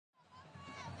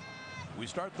We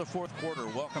start the fourth quarter.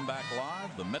 Welcome back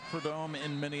live. The Metrodome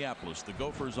in Minneapolis. The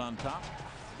Gophers on top,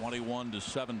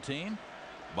 21-17.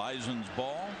 Bison's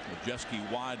ball.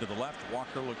 Majeski wide to the left.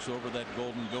 Walker looks over that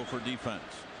Golden Gopher defense.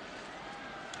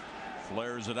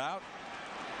 Flares it out.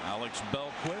 Alex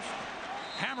Belquist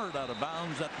hammered out of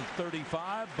bounds at the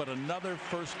 35, but another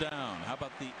first down. How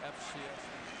about the FCS?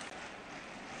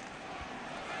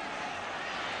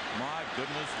 My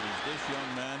goodness, is this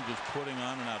young man just putting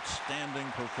on an outstanding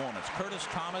performance. Curtis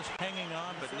Thomas hanging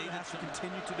on, but needed to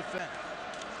continue to defend.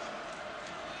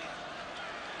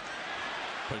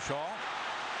 Pashaw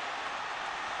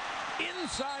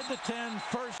inside the 10,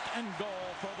 first and goal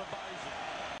for the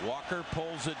Bison. Walker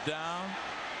pulls it down,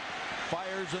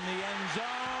 fires in the end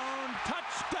zone,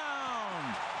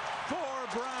 touchdown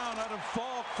for Brown out of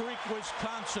Fall Creek,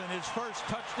 Wisconsin. His first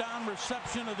touchdown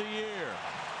reception of the year.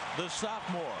 The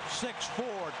sophomore, 6'4",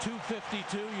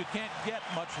 252. You can't get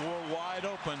much more wide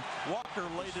open. Walker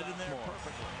laid it in there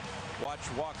perfectly. Watch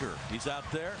Walker. He's out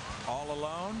there all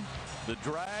alone. The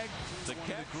drag, the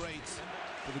catch. The greats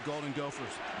for the Golden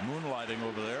Gophers. Moonlighting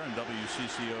over there in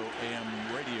WCCO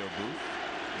AM radio booth.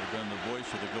 They've been the voice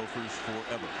of the Gophers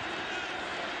forever.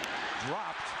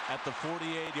 Dropped at the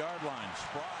 48-yard line.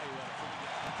 Spry.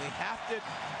 They have to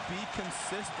be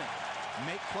consistent.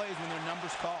 Make plays when their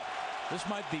number's called. This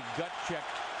might be gut check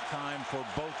time for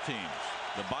both teams.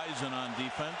 The Bison on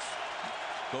defense,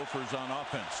 Gophers on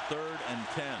offense. 3rd and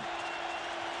 10.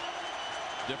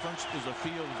 Difference is a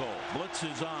field goal. Blitz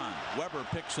is on. Weber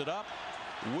picks it up.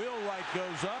 Wheelwright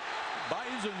goes up.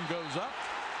 Bison goes up.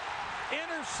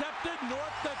 Intercepted,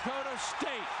 North Dakota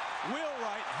State.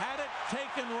 Wheelwright had it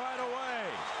taken right away.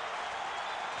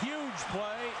 Huge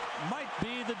play. Might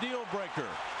be the deal breaker.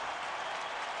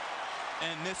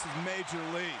 And this is Major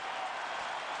League.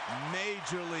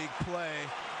 Major league play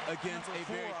against a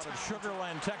very out of Sugar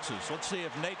Land, Texas. Let's see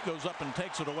if Nate goes up and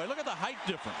takes it away. Look at the height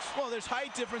difference. Well, there's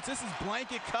height difference. This is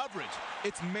blanket coverage.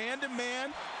 It's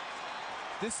man-to-man.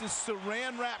 This is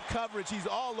saran wrap coverage. He's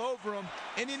all over him,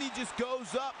 and then he just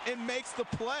goes up and makes the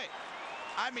play.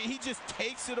 I mean, he just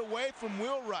takes it away from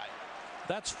Wheelwright.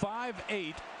 That's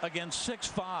 5'8" against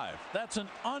 6'5". That's an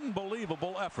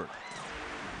unbelievable effort.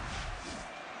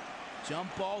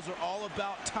 Jump balls are all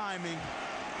about timing.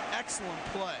 Excellent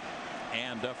play.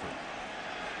 And effort.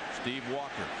 Steve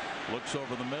Walker looks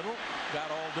over the middle.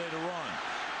 Got all day to run.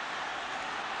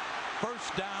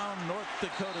 First down, North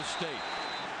Dakota State.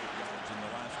 Yards in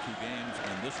the last 2 games,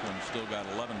 and this one still got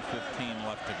 11:15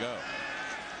 left to go.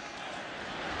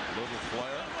 Little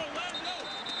flare.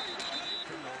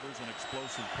 Turnovers and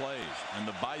explosive plays, and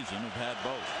the Bison have had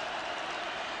both.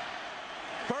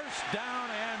 First down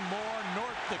and more.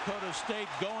 North Dakota State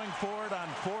going for it on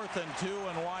 4th and 2,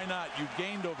 and why not? You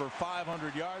gained over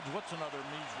 500 yards. What's another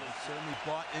measly? Certainly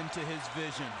bought into his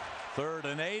vision. 3rd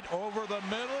and 8 over the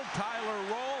middle. Tyler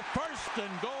Roll, first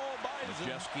and goal. Bison.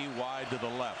 Majeski wide to the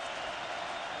left.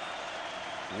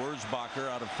 Wurzbacher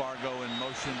out of Fargo in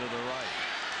motion to the right.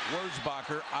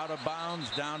 Wurzbacher out of bounds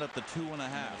down at the 2.5.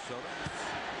 Minnesota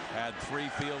had 3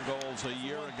 field goals a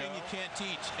year ago. Thing you can't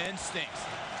teach, instincts.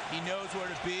 He knows where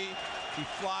to be. He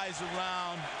flies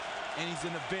around, and he's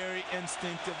in a very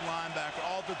instinctive linebacker.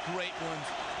 All the great ones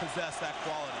possess that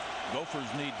quality. Gophers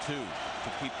need 2 to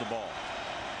keep the ball.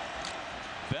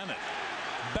 Bennett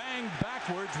banged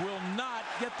backwards, will not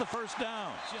get the first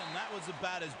down. Jim, that was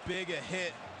about as big a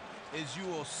hit as you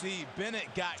will see.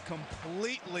 Bennett got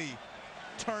completely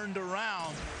turned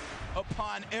around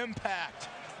upon impact.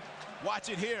 Watch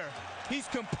it here. He's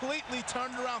completely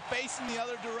turned around, facing the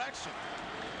other direction.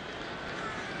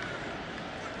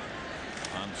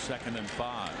 On 2nd and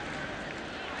 5.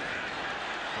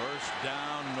 First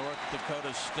down, North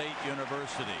Dakota State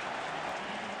University.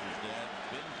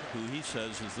 Who he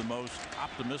says is the most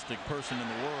optimistic person in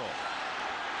the world.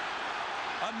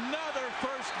 Another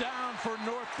first down for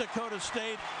North Dakota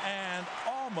State, and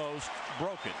almost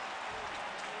broke it.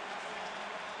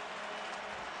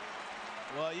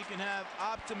 Well, you can have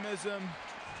optimism,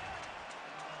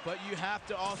 but you have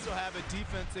to also have a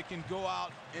defense that can go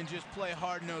out and just play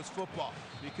hard-nosed football,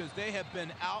 because they have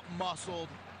been out-muscled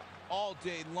all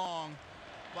day long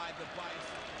by the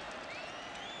Bison.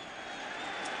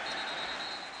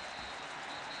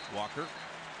 Walker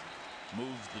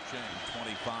moves the chain.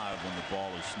 25 when the ball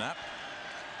is snapped.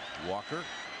 Walker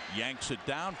yanks it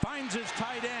down, finds his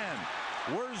tight end.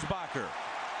 Wurzbacher.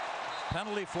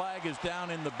 Penalty flag is down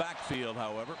in the backfield,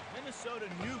 however. Minnesota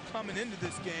knew coming into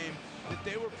this game that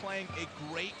they were playing a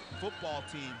great football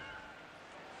team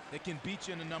that can beat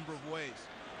you in a number of ways.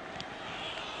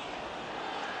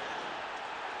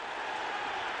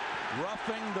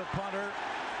 Roughing the punter.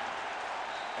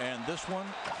 And this one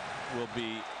will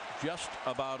be just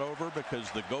about over because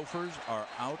the Gophers are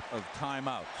out of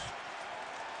timeouts.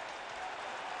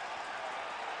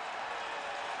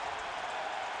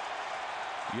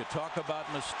 You talk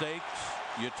about mistakes,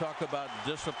 you talk about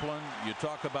discipline, you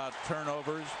talk about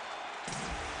turnovers.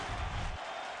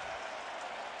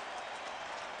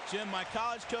 Jim, my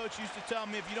college coach used to tell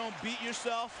me if you don't beat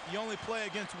yourself, you only play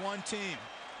against one team.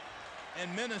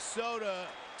 In Minnesota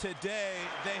today,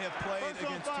 they have played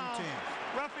against two teams.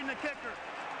 Roughing the kicker,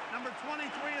 number 23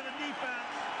 of the defense,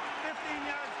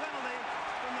 15-yard penalty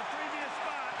from the previous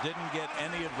spot. Didn't get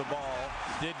any of the ball,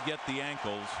 did get the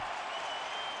ankles.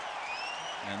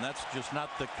 And that's just not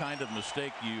the kind of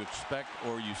mistake you expect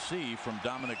or you see from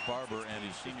Dominic Barber and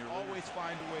his senior leader. Always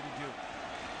find a way to do it.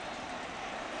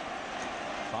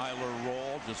 Tyler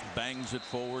Roll just bangs it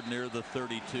forward near the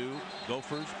 32.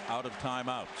 Gophers out of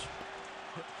timeouts.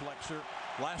 Hip flexor.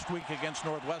 Last week against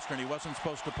Northwestern, he wasn't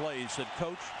supposed to play. He said,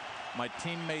 "Coach, my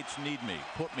teammates need me.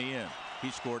 Put me in."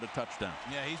 He scored a touchdown.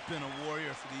 Yeah, he's been a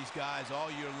warrior for these guys all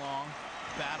year long.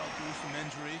 Battled through some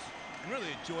injuries. And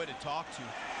really a joy to talk to.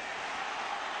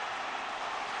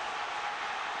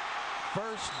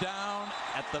 First down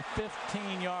at the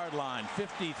 15-yard line.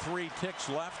 53 ticks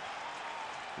left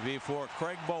before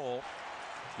Craig Bohl,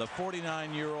 the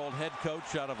 49-year-old head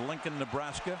coach out of Lincoln,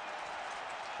 Nebraska,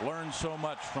 learned so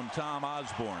much from Tom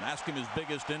Osborne. Asked him his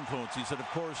biggest influence. He said, of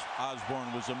course,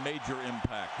 Osborne was a major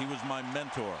impact. He was my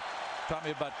mentor. Taught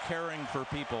me about caring for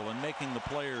people and making the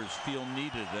players feel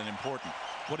needed and important.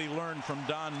 What he learned from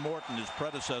Don Morton, his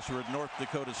predecessor at North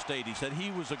Dakota State. He said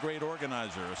he was a great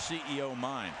organizer, a CEO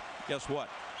mind. Guess what?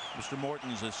 Mr.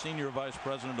 Morton's a senior vice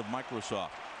president of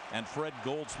Microsoft. And Fred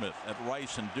Goldsmith at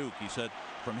Rice and Duke. He said,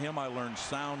 from him I learned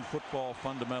sound football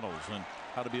fundamentals and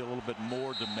how to be a little bit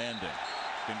more demanding.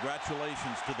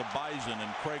 Congratulations to the Bison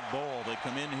and Craig Bohl. They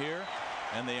come in here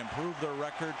and they improve their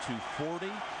record to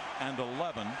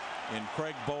 40-11 in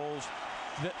Craig Bohl's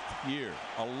 5th year.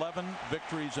 11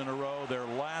 victories in a row. Their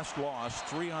last loss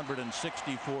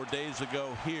 364 days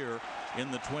ago here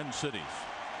in the Twin Cities.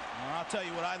 Well, I'll tell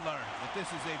you what I learned, that this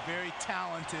is a very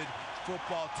talented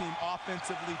football team,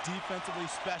 offensively, defensively,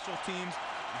 special teams.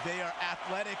 They are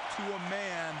athletic to a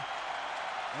man.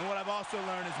 And what I've also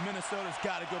learned is Minnesota's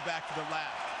got to go back to the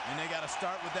lab. And they got to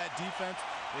start with that defense.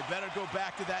 They better go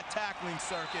back to that tackling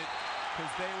circuit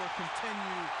because they will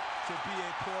continue to be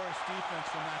a porous defense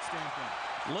from that standpoint.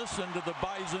 Listen to the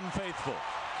Bison faithful.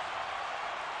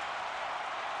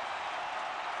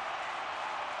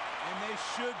 And they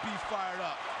should be fired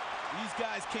up. These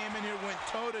guys came in here, went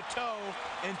toe-to-toe,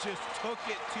 and just took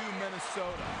it to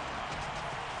Minnesota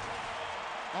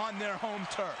on their home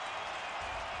turf.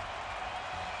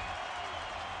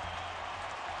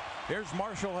 Here's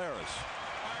Marshall Harris.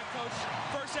 All right, Coach,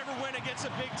 first ever win against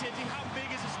a Big Ten team. How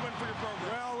big is this win for your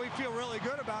program? Well, we feel really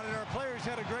good about it. Our players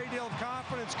had a great deal of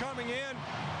confidence coming in.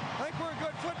 I think we're a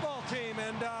good football team,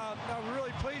 and I'm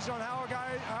really pleased on how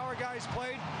our guys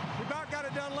played. We about got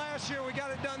it done last year. We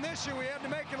got it done this year. We had to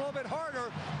make it a little bit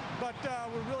harder, but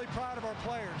we're really proud of our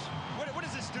players. What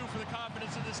does this do for the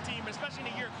confidence of this team, especially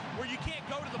in a year where you can't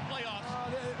go to the playoffs?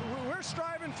 We're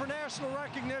striving for national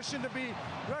recognition, to be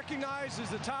recognized as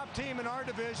the top team in our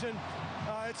division.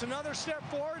 It's another step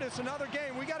forward. It's another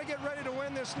game. We got to get ready to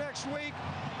win this next week,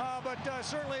 but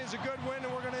certainly it's a good win,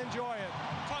 and we're going to enjoy it.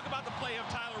 Talk about the play of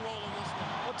Tyler Roll in this one.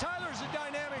 Well, Tyler's a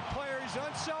dynamic player. He's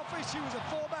unselfish. He was a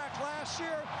fullback last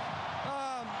year,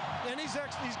 and he's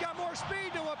got more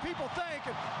speed than what people think.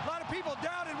 And a lot of people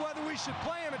doubted whether we should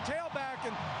play him at tailback,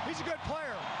 and he's a good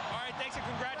player. All right, thanks and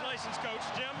congratulations, Coach.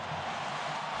 Jim?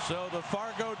 So the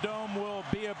Fargo Dome will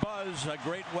be abuzz. A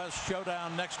Great West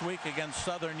showdown next week against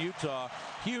Southern Utah.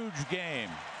 Huge game.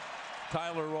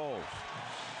 Tyler Rolls.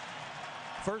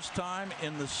 First time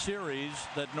in the series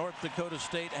that North Dakota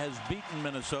State has beaten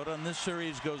Minnesota, and this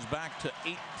series goes back to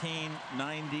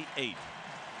 1898.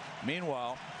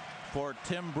 Meanwhile, for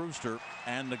Tim Brewster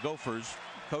and the Gophers,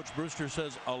 Coach Brewster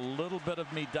says a little bit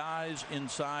of me dies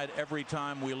inside every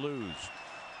time we lose.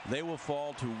 They will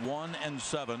fall to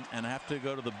 1-7 and have to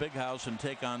go to the Big House and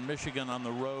take on Michigan on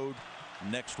the road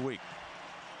next week.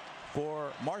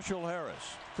 For Marshall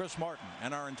Harris, Chris Martin,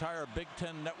 and our entire Big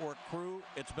Ten Network crew,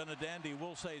 it's been a dandy.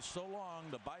 We'll say so long.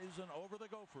 The Bison over the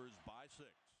Gophers by 6.